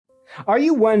Are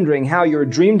you wondering how your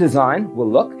dream design will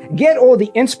look? Get all the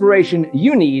inspiration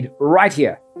you need right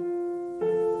here.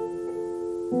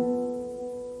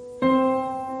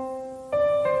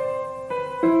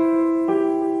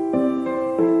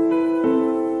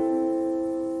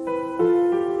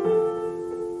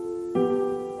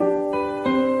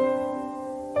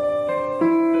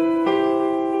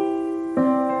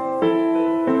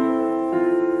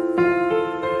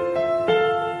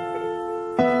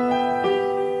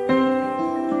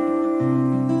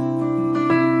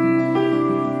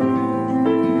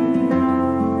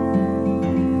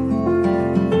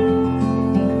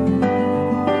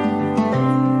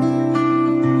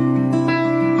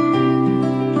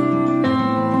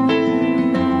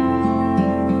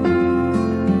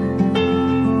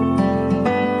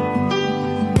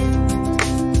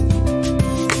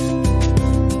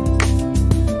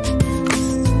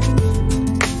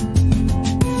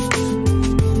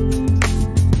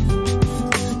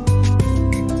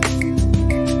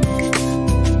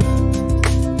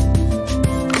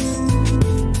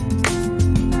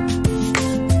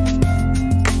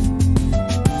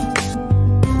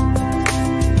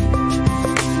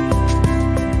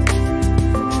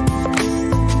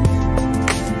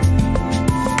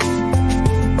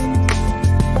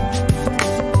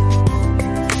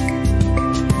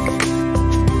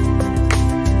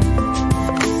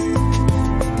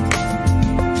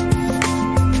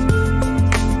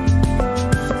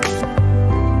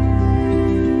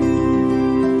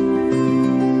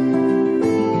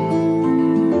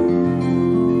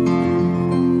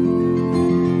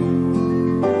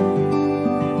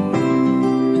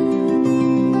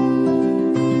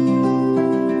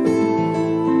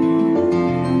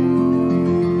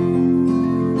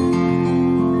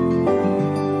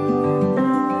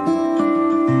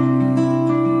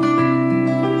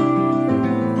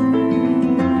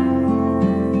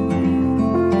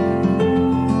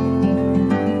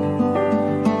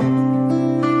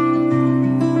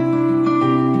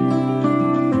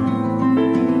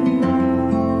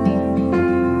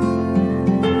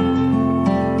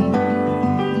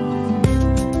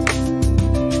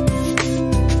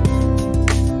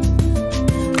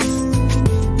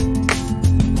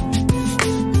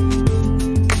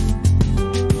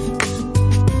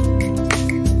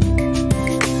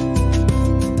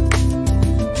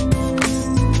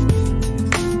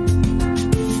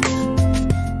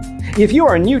 If you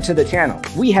are new to the channel,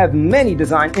 we have many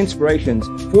design inspirations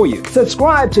for you.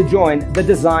 Subscribe to join the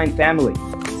design family.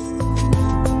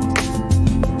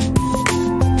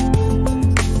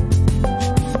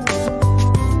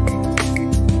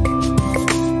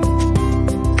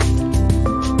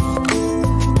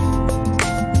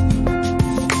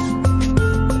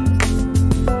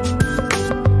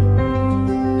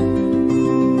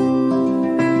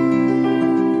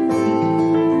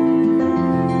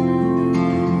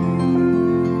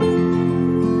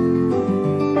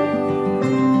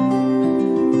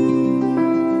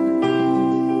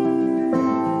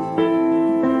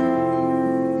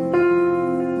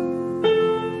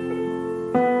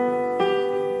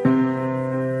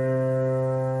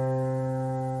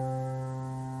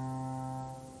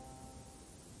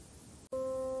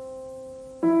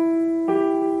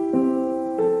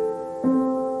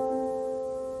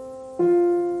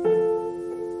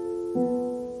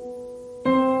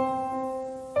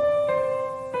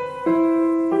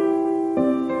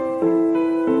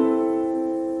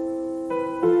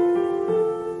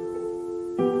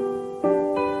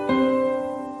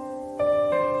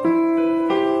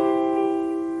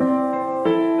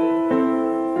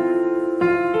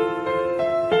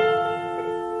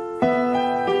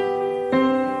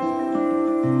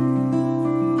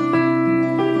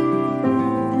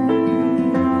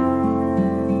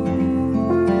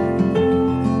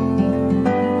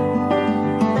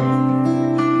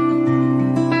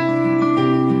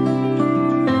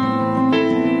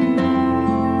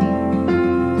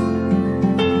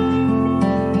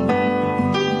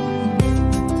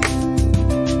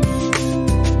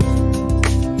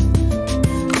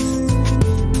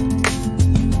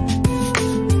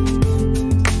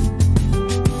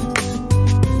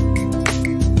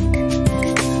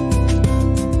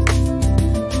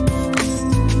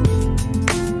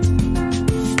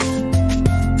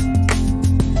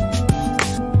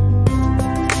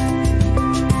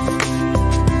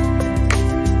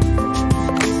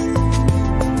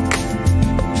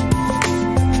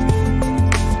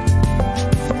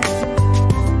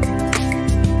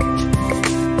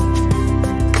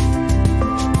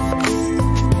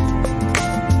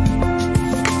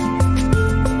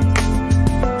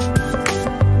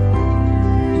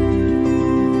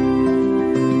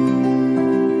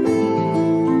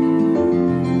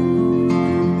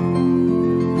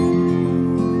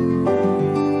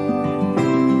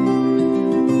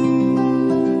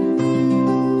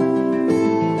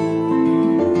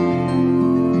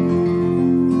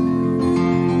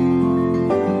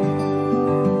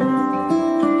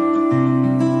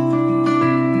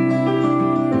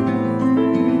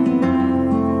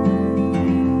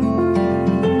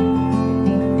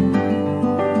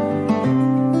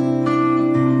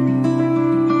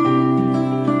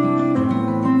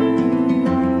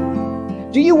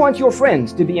 want your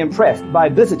friends to be impressed by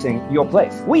visiting your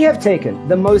place. We have taken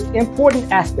the most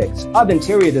important aspects of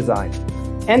interior design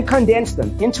and condensed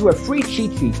them into a free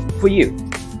cheat sheet for you.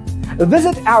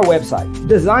 Visit our website,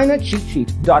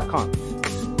 designercheatsheet.com.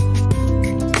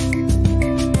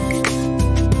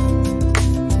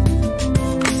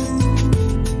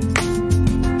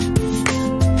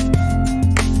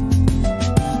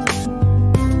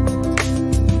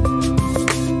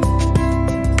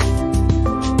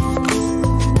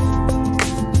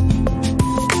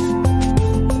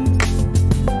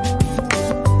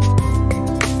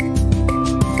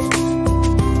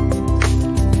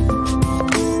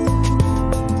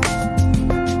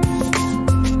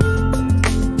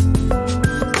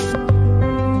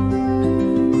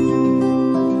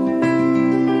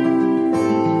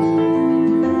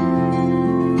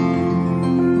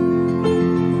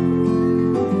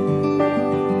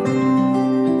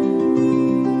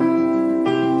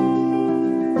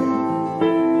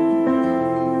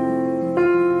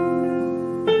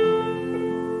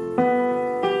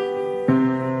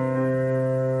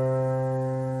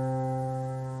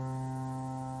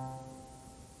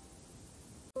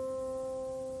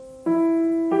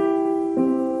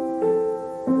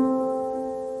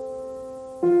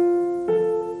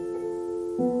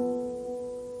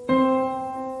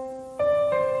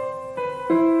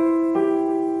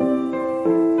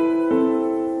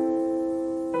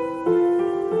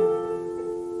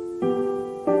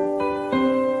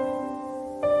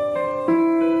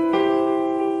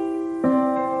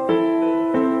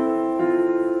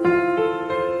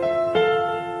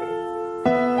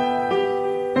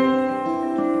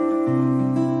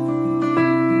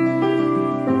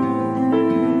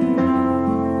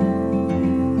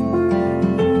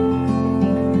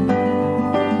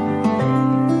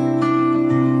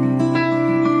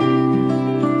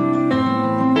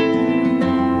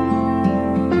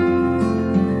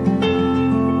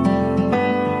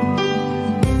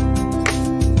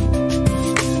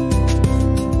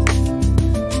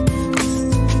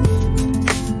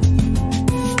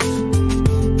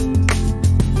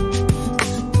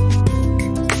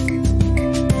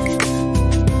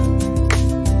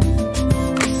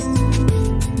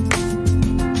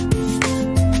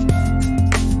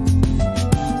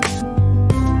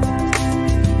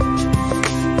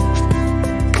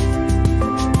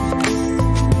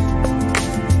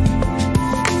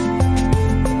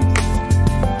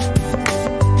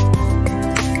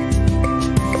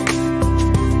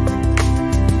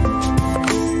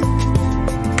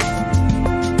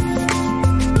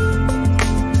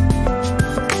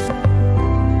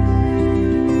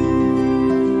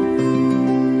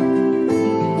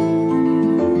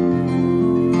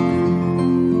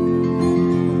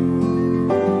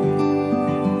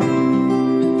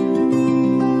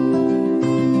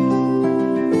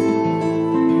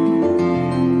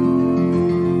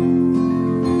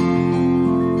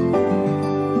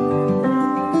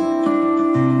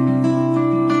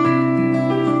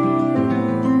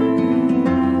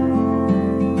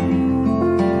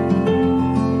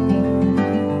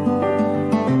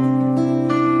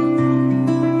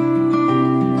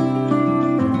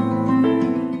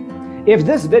 If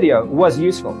this video was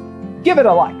useful, give it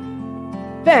a like.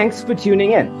 Thanks for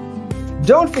tuning in.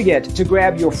 Don't forget to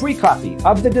grab your free copy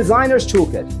of the Designer's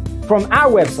Toolkit from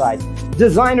our website,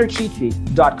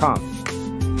 designercheatsheet.com.